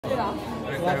30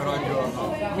 euro al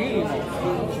giorno.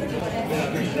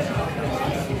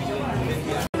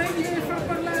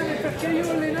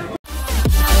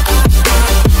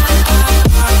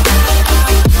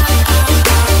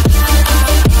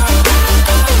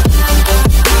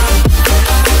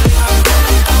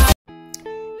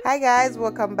 Hi guys,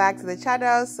 welcome back to the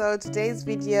channel. So today's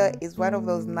video is one of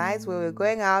those nights where we're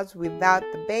going out without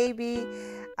the baby.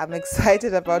 I'm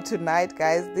excited about tonight,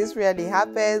 guys. This really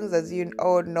happens. As you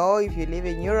all know, if you live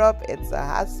in Europe, it's a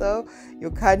hassle.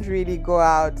 You can't really go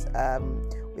out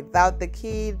without the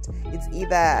kid. It's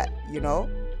either, you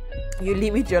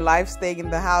limit your life staying in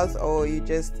the house, or you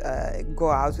just go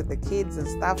out with the kids and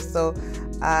stuff. So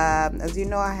as you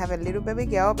know, I have a little baby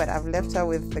girl, but I've left her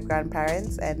with the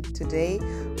grandparents, and today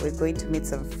we're going to meet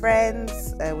some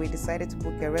friends. We decided to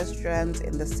book a restaurant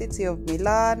in the city of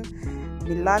Milan.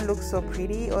 Milan looks so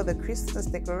pretty, all the Christmas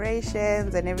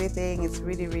decorations and everything. It's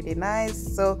really, really nice.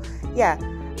 So yeah,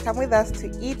 come with us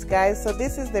to eat, guys. So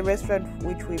this is the restaurant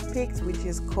which we picked, which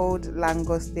is called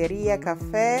Langosteria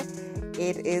Cafe.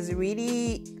 It is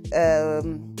really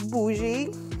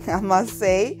bougie, I must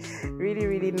say. Really,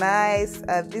 really nice.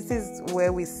 This is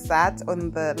where we sat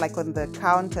on the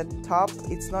countertop.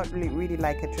 It's not really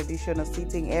like a traditional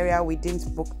seating area. We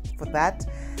didn't book for that.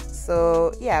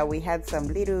 So yeah, we had some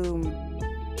little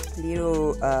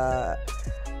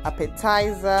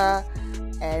appetizer,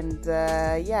 and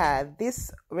yeah,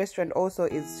 this restaurant also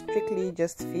is strictly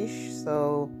just fish.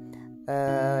 So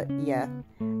yeah,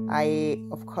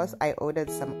 of course I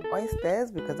ordered some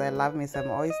oysters because I love me some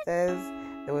oysters.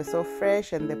 They were so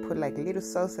fresh, and they put like little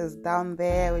sauces down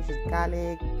there, which is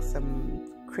garlic, some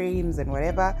creams and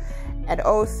whatever. And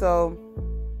also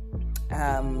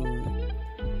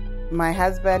my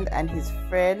husband and his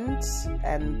friend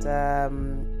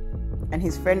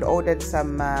ordered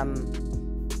some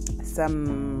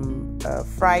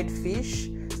fried fish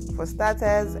for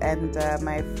starters, and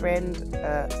my friend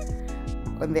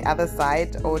on the other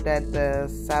side ordered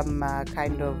some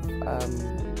kind of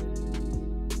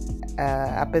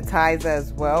appetizer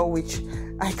as well, which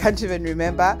I can't even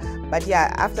remember. But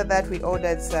yeah, after that we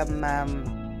ordered some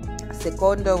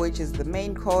secondo, which is the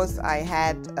main course. I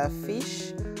had a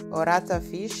fish, orata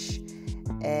fish.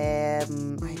 I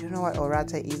don't know what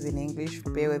orata is in English,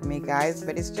 bear with me, guys,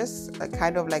 but it's just a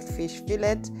kind of like fish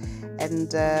fillet.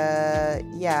 And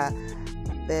yeah,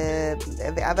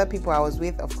 the other people I was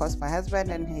with, of course, my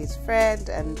husband and his friend,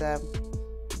 and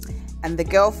the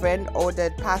girlfriend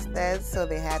ordered pastas. So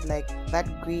they had like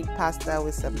that green pasta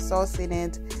with some sauce in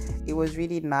it. It was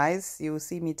really nice. You will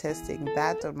see me testing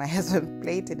that on my husband's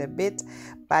plate in a bit,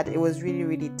 but it was really,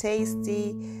 really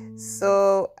tasty.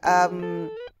 So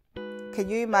can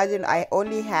you imagine, I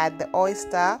only had the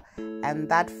oyster and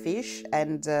that fish,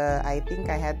 and I think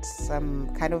I had some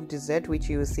kind of dessert, which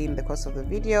you will see in the course of the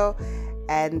video,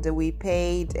 and we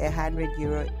paid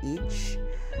 €100 each.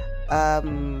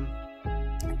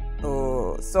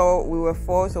 So we were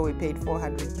four, so we paid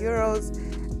 €400.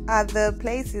 The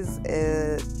place is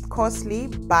costly,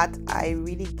 but I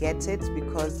really get it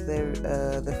because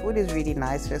the food is really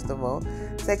nice, first of all.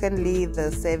 Secondly,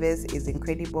 the service is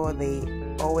incredible. They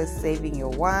always saving your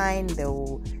wine.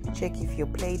 They'll check if your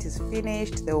plate is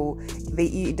finished.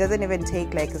 It doesn't even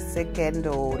take like a second,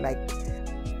 or like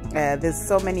there's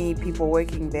so many people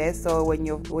working there. So when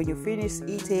you finish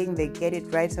eating, they get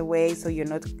it right away. So your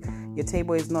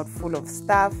table is not full of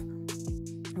stuff.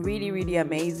 Really, really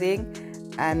amazing.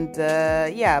 And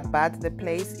yeah, but the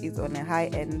place is on a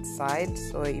high-end side.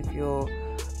 So if you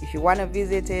want to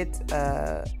visit it,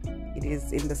 it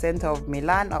is in the center of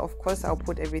Milan. Of course, I'll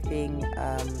put everything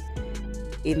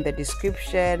in the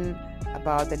description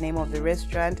about the name of the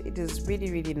restaurant. It is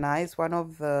really, really nice. One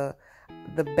of the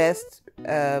best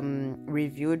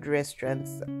reviewed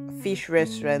restaurants, fish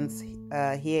restaurants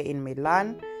here in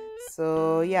Milan.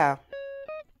 So yeah,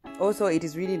 also it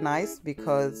is really nice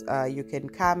because you can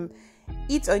come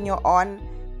eat on your own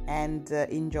and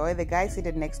enjoy. The guy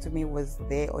seated next to me was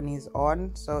there on his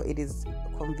own, so it is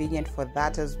convenient for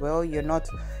that as well. You're not,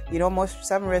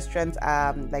 some restaurants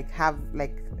have like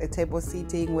a table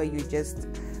seating where you just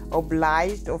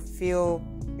obliged or feel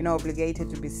obligated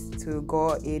to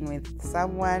go in with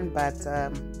someone, but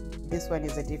this one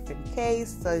is a different case.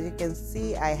 So you can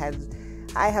see I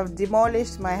have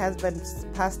demolished my husband's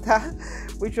pasta,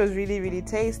 which was really, really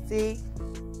tasty.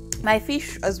 My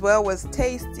fish as well was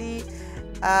tasty.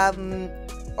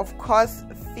 Of course,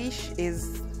 fish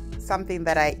is something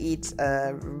that I eat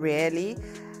rarely.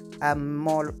 I'm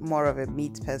more of a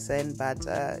meat person, but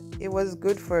it was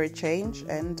good for a change.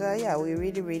 And yeah, we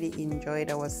really, really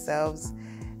enjoyed ourselves.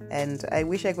 and I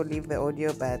wish I could leave the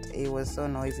audio, but it was so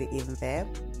noisy in there.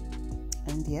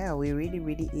 And yeah, we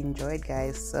really enjoyed,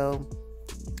 guys. So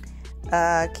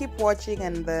keep watching,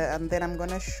 and then I'm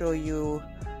gonna show you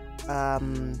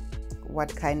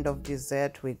what kind of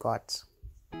dessert we got.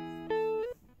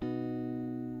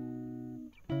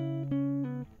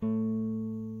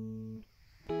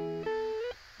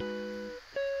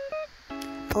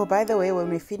 Oh, by the way, when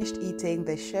we finished eating,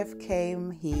 the chef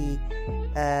came. He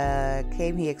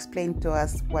explained to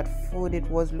us what food it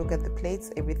was. Look at the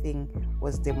plates, everything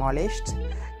was demolished,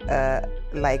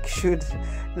 like should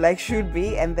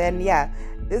be. And then yeah,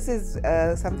 this is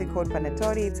something called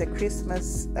panettone. It's a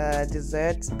Christmas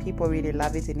dessert. People really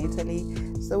love it in Italy,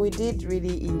 so we did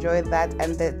really enjoy that,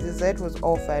 and the dessert was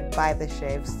offered by the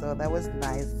chef, so that was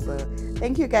nice. So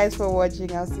thank you guys for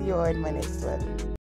watching. I'll see you all in my next one.